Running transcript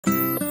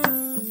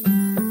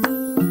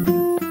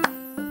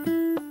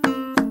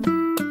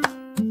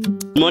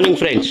Morning,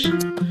 friends.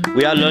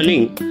 We are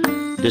learning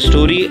the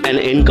story and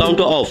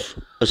encounter of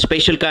a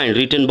special kind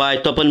written by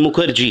Tapan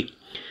Mukherjee.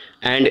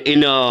 And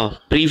in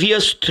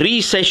previous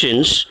three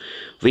sessions,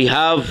 we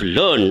have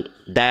learned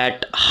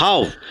that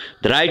how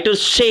the writer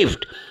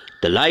saved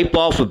the life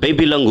of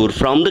baby langur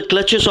from the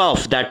clutches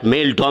of that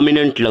male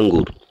dominant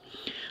langur.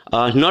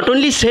 Not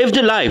only saved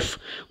the life,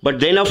 but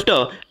then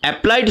after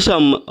applied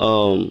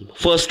some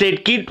first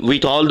aid kit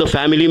with all the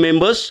family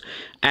members,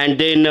 and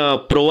then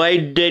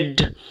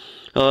provided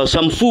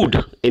some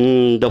food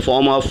in the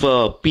form of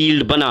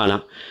peeled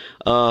banana.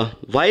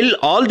 While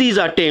all these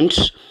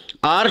attempts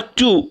are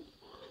to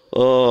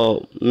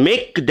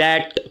make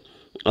that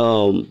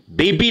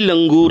baby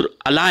langur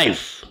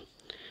alive,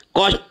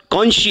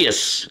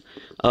 conscious,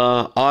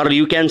 or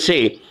you can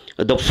say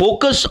the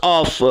focus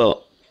of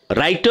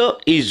writer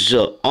is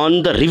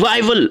on the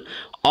revival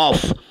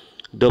of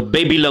the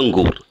baby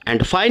langur,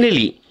 and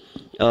finally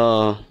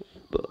the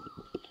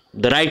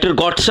writer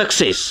got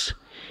success.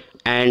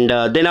 And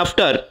then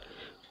after,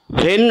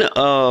 when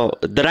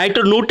the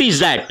writer noticed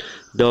that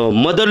the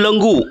mother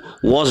langur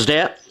was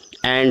there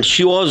and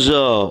she was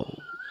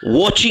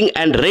watching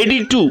and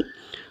ready to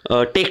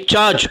take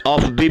charge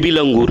of baby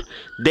langur,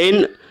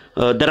 then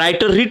the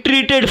writer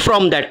retreated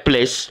from that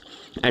place,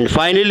 and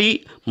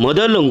finally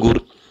mother langur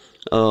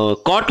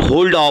caught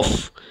hold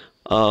of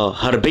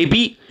her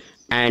baby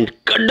and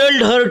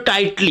cuddled her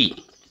tightly,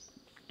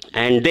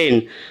 and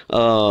then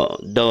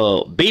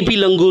the baby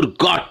langur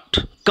got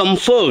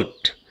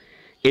comfort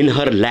in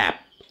her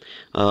lap,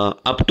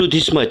 up to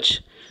this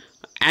much.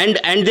 And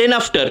then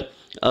after,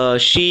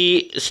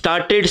 she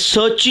started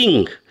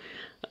searching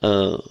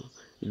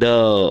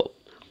the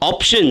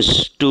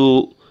options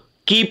to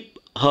keep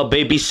her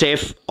baby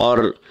safe,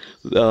 or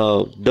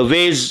the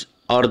ways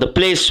or the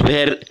place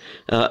where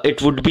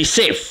it would be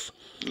safe.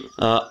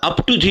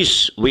 Up to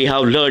this we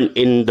have learned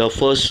in the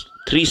first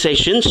three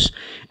sessions,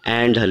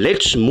 and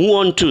let's move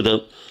on to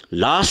the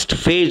last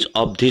phase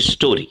of this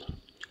story.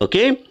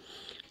 Okay,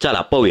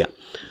 chala pahuya.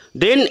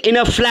 Then in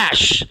a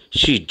flash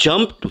she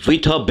jumped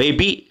with her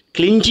baby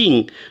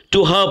clinging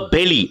to her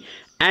belly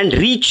and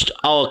reached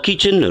our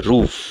kitchen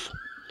roof.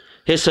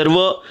 हे सर्व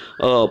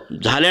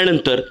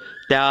झाल्यानंतर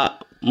त्या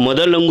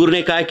mother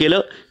लंगूरने काय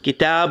केलं की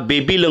त्या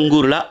baby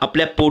लंगूरला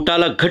आपल्या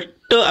पोटाला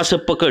घट्ट असं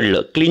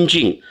पकडलं.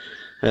 क्लिंचिंग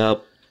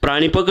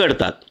प्राणी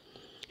पकडतात,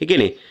 ठीक आहे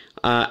नाही.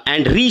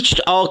 And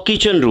reached our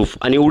kitchen roof,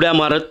 आणि उड्या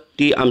मारत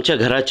ती आमच्या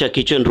घराच्या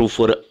किचन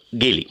रूफवर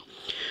गेली.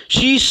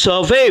 शी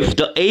सर्व्हेव्ड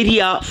the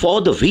area for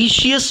the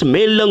व्हिशियस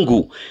mail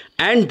लंगू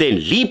and then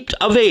leaped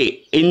away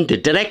in the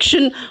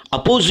direction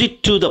opposite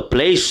to the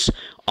place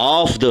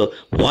of the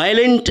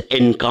violent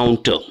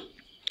encounter.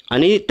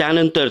 आणि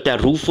त्यानंतर त्या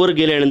रूफवर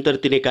गेल्यानंतर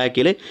तिने काय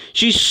केले,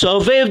 शी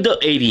सर्व्हेव्ड द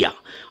एरिया,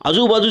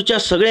 आजूबाजूच्या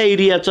सगळ्या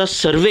एरियाचा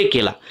सर्वे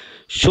केला,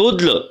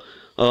 शोधलं.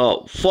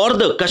 फॉर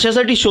द,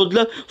 कशासाठी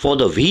शोधलं, फॉर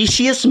द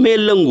व्हिशियस मेल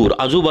लंगूर,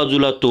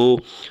 आजूबाजूला तो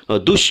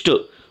दुष्ट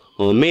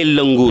मेल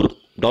लंगूर,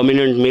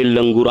 डॉमिनंट मेल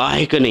लंगूर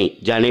आहे का नाही,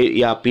 ज्याने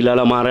या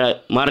पिलाला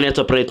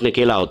मारण्याचा प्रयत्न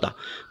केला होता,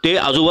 ते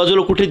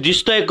आजूबाजूला कुठे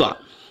दिसतंय का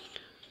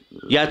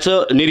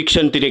याचं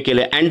निरीक्षण तिने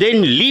केलं. अँड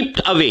देन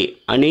लीप्ड अवे,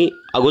 आणि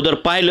अगोदर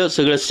पाहिलं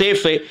सगळं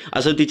सेफ आहे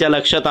असं तिच्या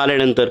लक्षात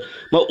आल्यानंतर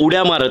मग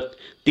उड्या मारत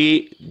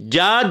ती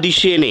ज्या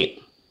दिशेने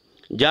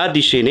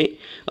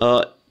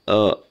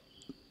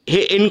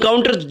हे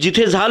एन्काउंटर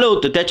जिथे झालं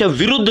होतं त्याच्या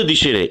विरुद्ध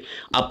दिशेने,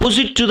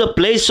 opposite to the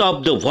place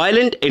of the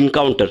violent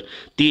encounter,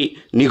 ती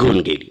निघून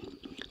गेली.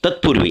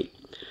 तत्पूर्वी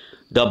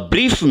the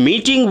brief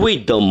meeting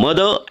with the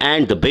mother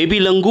and the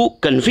baby लंगू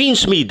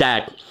convince me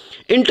that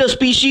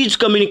interspecies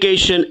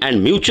communication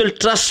and mutual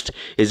trust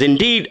is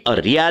indeed a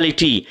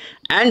reality,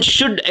 and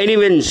should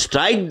anyone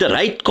strike the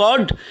right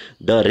chord,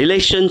 the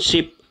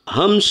relationship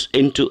hums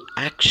into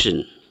action.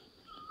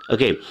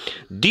 Okay,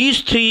 these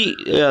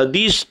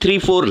three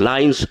four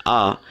lines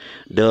are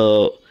the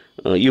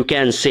you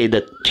can say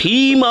the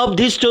theme of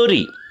this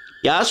story.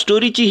 या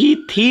स्टोरीची ही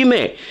theme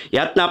आहे.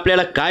 यातनं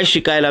आपल्याला काय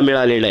शिकायला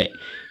मिळालेलं आहे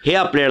हे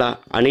आपल्याला,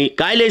 आणि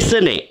काय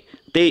लेसन आहे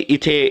ते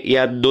इथे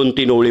या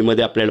 2-3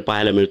 ओळीमध्ये आपल्याला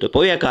पाहायला मिळतं.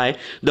 पाहूया काय.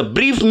 The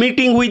brief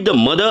meeting with the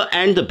mother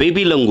and the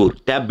baby लंगूर,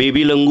 त्या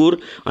बेबी लंगूर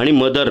आणि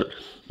मदर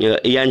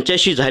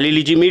यांच्याशी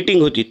झालेली जी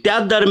मीटिंग होती त्या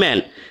दरम्यान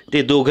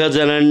ते दोघं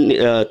जणांनी,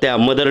 त्या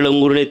मदर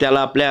लंगूरने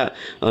त्याला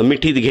आपल्या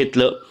मिठीत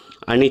घेतलं,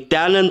 आणि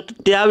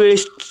त्यानंतर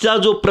त्यावेळेसचा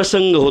जो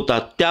प्रसंग होता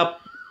त्या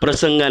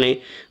प्रसंगाने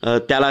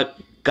त्याला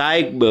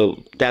काय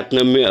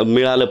त्यातनं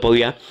मिळालं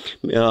पाहूया.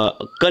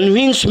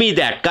 कन्व्हिन्स मी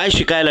दॅट, काय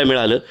शिकायला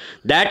मिळालं,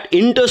 that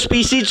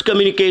इंटरस्पीसीज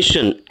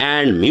communication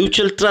and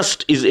mutual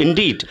trust is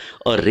indeed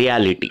a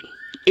reality.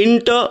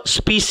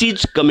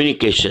 इंटरस्पीसीज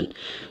communication,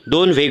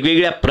 दोन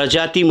वेगवेगळ्या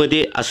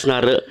प्रजातीमध्ये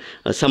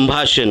असणारं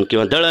संभाषण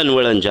किंवा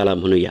दळणवळण ज्याला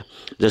म्हणूया,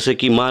 जसं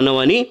की मानव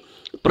आणि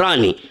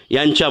प्राणी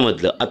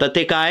यांच्यामधलं. आता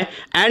ते काय,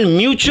 अँड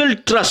म्युच्युअल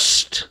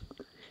ट्रस्ट,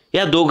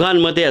 या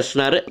दोघांमध्ये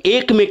असणारं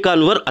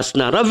एकमेकांवर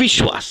असणारा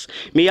विश्वास.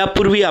 मी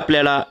यापूर्वी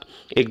आपल्याला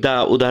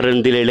एकदा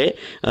उदाहरण दिलेलं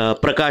आहे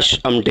प्रकाश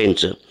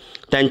आमटेंचं.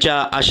 त्यांच्या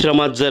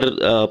आश्रमात जर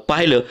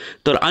पाहिलं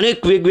तर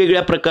अनेक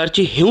वेगवेगळ्या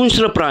प्रकारची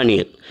हिंस्र प्राणी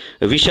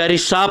आहेत, विषारी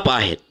साप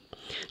आहेत,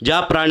 ज्या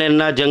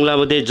प्राण्यांना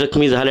जंगलामध्ये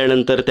जखमी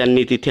झाल्यानंतर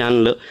त्यांनी तिथे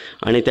आणलं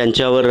आणि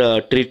त्यांच्यावर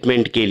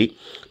ट्रीटमेंट केली.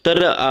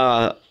 तर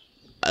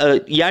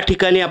या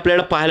ठिकाणी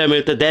आपल्याला पाहायला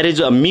मिळतं there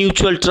is a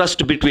mutual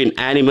trust between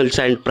animals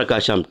and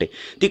Prakash Amte.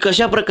 ती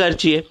कशा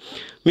प्रकारची आहे?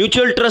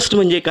 म्युच्युअल ट्रस्ट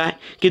म्हणजे काय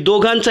की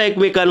दोघांचा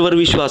एकमेकांवर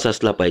विश्वास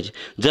असला पाहिजे.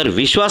 जर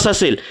विश्वास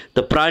असेल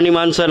तर प्राणी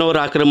माणसांवर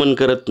आक्रमण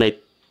करत नाहीत.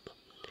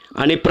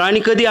 आणि प्राणी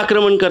कधी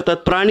आक्रमण करतात?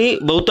 प्राणी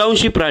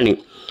बहुतांशी प्राणी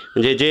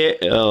म्हणजे जे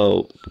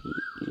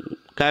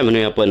काय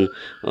म्हणूया आपण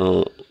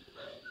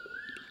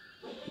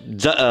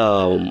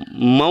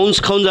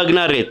मांस खाऊन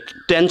जगणारे आहेत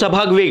त्यांचा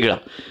भाग वेगळा,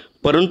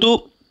 परंतु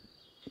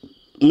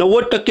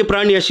 90%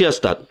 प्राणी अशी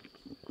असतात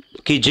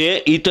की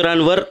जे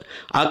इतरांवर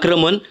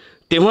आक्रमण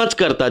तेव्हाच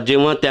करतात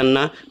जेव्हा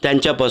त्यांना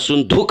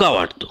त्यांच्यापासून धोका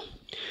वाटतो.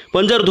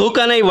 पण जर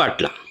धोका नाही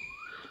वाटला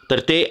तर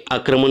ते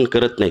आक्रमण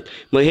करत नाहीत.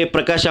 मग हे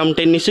प्रकाश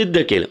आमटेंनी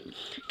सिद्ध केलं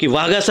की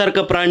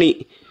वाघासारखा प्राणी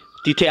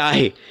तिथे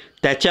आहे,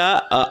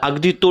 त्याच्या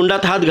अगदी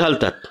तोंडात हात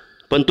घालतात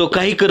पण तो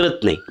काही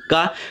करत नाही.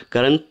 का?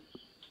 कारण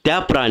त्या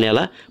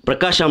प्राण्याला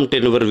प्रकाश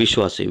आमटेंवर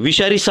विश्वास आहे.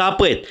 विषारी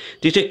साप आहेत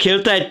तिथे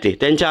खेळतायत, ते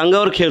त्यांच्या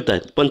अंगावर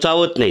खेळतायत पण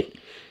चावत नाहीत.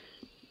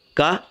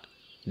 का?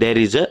 There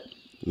is a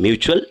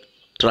mutual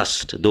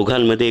trust.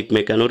 दोघांमध्ये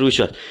एकमेकांवर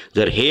विश्वास.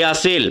 जर हे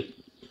असेल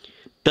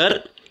तर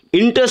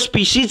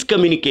इंटरस्पिशीज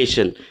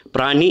कम्युनिकेशन,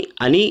 प्राणी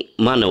आणि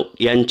मानव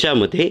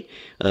यांच्यामध्ये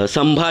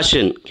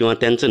संभाषण किंवा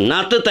त्यांचं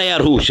नातं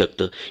तयार होऊ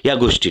शकतं या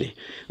गोष्टीने.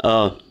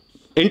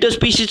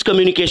 इंटरस्पिशीज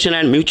communication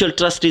and mutual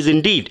trust is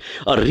indeed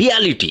a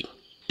reality.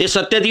 ते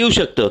सत्यात येऊ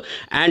शकतं.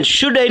 And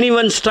should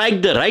anyone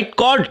strike the right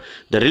cord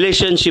the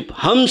relationship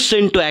hums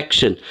in to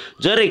action.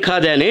 जर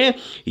एखाद्याने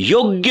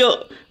योग्य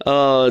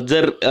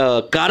जर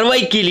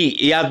कारवाई केली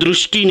या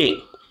दृष्टीने,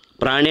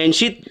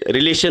 प्राण्यांशी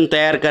रिलेशन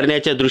तयार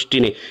करण्याच्या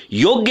दृष्टीने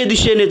योग्य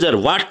दिशेने जर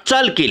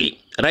वाटचाल केली,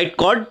 राईट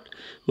कॉर्ड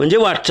म्हणजे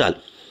वाटचाल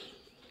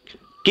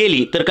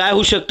केली, तर काय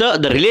होऊ शकतं?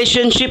 The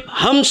relationship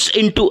hums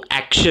in to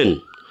action.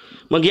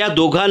 मग या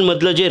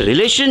दोघांमधलं जे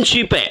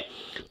रिलेशनशिप आहे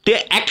ते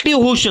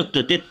ॲक्टिव्ह होऊ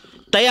शकतं, ते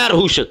तयार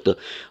होऊ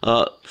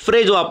शकतं.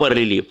 फ्रेज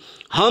वापरलेली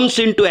hums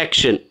in to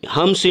action.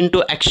 Hums in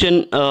to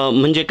action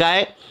म्हणजे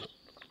काय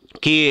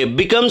की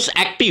becomes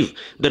active,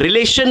 the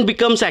relation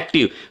becomes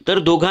active. तर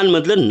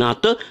दोघांमधलं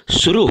नातं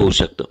सुरू होऊ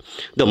शकतं.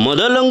 The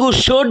mother langur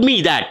showed me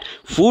that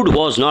food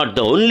was not the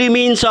only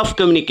means of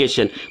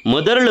communication.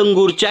 Mother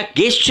लंगूरच्या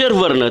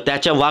गेस्चरवरनं,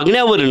 त्याच्या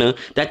वागण्यावरनं,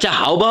 त्याच्या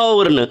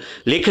हावभावावरनं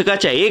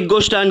लेखकाच्या एक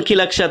गोष्ट आणखी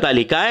लक्षात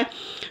आली. काय?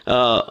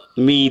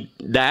 Me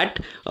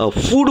that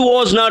food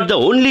was not the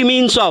only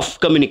means of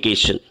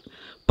communication.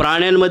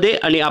 प्राण्यांमध्ये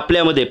आणि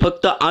आपल्यामध्ये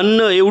फक्त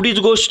अन्न एवढीच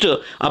गोष्ट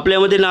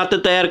आपल्यामध्ये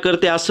नातं तयार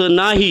करते असं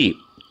नाही.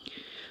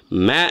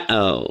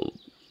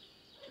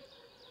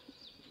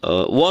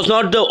 was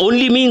not the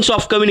only means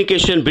of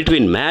communication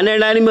between man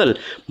and animal,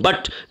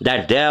 but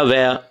that there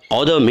were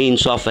other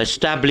means of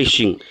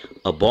establishing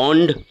a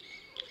bond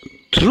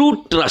through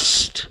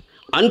trust.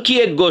 आणखी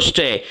एक गोष्ट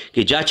आहे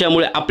की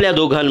ज्याच्यामुळे आपल्या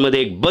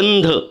दोघांमध्ये एक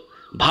बंध,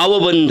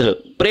 भावबंध,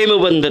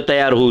 प्रेमबंध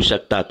तयार होऊ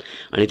शकतात.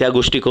 आणि त्या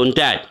गोष्टी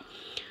कोणत्या आहेत?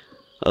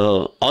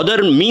 other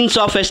means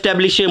of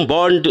establishing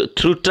bond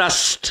through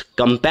trust,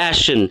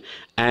 compassion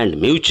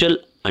and mutual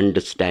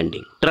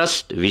understanding.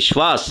 Trust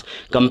Vishwas,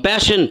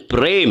 compassion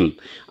प्रेम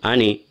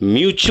आणि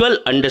म्युच्युअल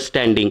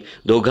अंडरस्टँडिंग,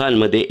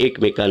 दोघांमध्ये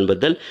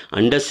एकमेकांबद्दल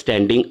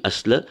अंडरस्टँडिंग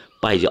असलं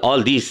पाहिजे.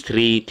 All these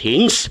 3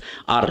 things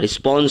R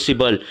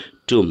responsible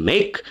to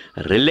make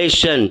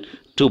relation,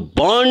 to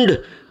bond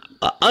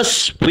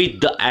us with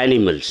the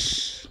animals.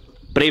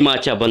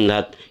 प्रेमाच्या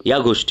बंधात या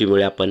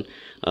गोष्टीमुळे आपण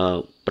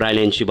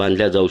प्राण्यांशी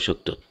बांधल्या जाऊ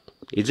शकतो.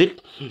 Is it?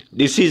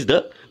 This is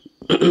the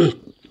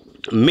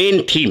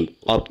main theme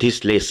of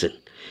this lesson.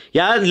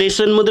 या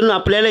लेसनमधून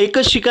आपल्याला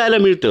एकच शिकायला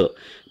मिळतं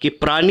की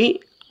प्राणी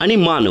आणि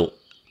मानव,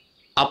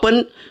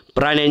 आपण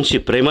प्राण्यांशी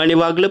प्रेमाने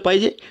वागलं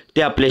पाहिजे,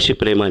 ते आपल्याशी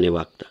प्रेमाने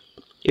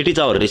वागतात. It is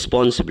our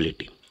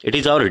responsibility, it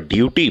is our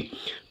duty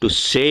to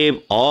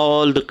save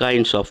all the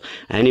kinds of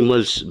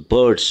animals,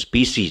 birds,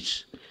 species,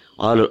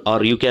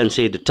 or you can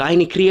say the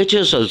tiny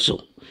creatures also.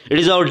 It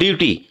is our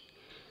duty.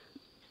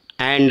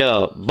 And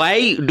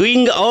by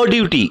doing our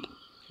duty,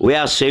 we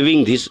are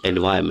saving this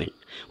environment.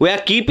 We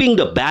are keeping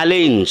the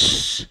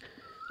balance.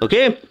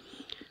 Okay?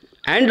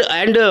 And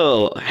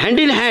hand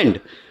in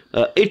hand,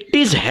 it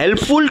is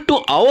helpful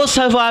to our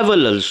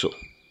survival also.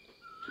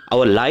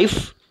 Our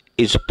life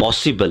is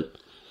possible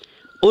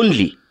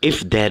only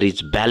if there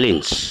is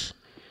balance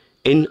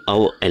in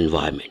our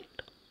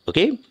environment.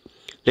 Okay?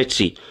 Let's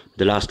see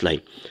the last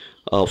line.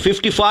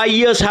 55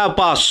 years have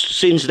passed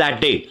since that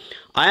day.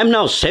 I am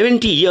now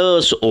 70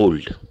 years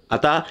old.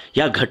 आता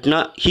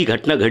ही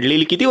घटना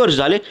घडलेली किती वर्ष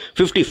झाले?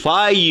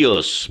 55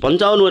 years,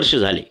 55 वर्ष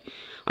झाले.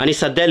 आणि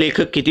सध्या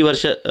लेखक किती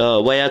वर्ष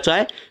वयाचा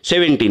आहे?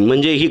 17.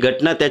 म्हणजे ही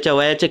घटना त्याच्या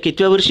वयाच्या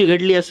कितव्या वर्षी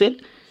घडली असेल?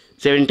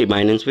 70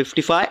 minus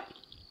 55,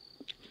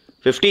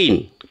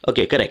 15.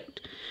 Okay, correct.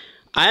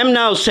 I am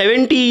now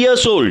 70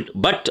 years old,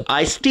 but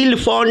I still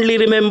fondly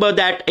remember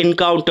that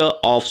encounter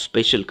of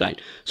special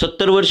kind.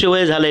 70 वर्ष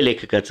वय झालंय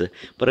लेखकाचं,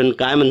 परंतु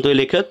काय म्हणतोय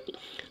लेखक?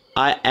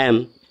 I am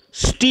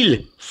still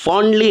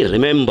fondly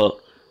remember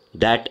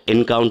that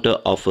encounter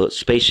of a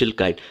special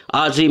kind.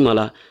 आजही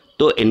मला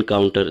तो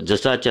एन्काउंटर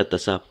जसाच्या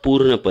तसा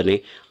पूर्णपणे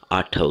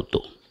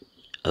आठवतो.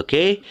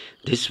 Okay,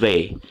 this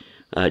way,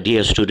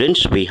 dear students,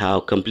 we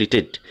have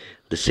completed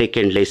the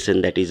second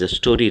lesson, that is a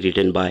story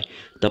written by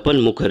Tapan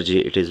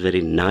Mukherjee. It is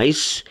very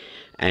nice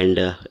and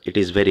it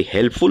is very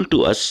helpful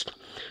to us.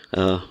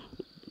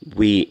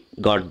 We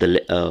got the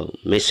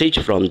message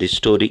from this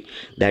story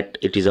that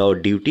it is our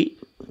duty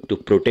to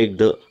protect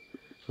the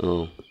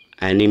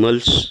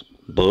animals,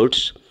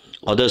 birds,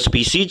 other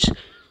species.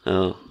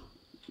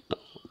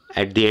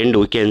 At the end,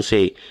 we can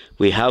say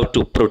we have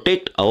to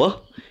protect our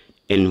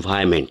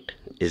environment.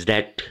 Is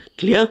that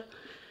clear?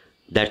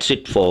 That's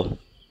it for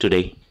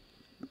today.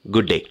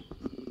 Good day.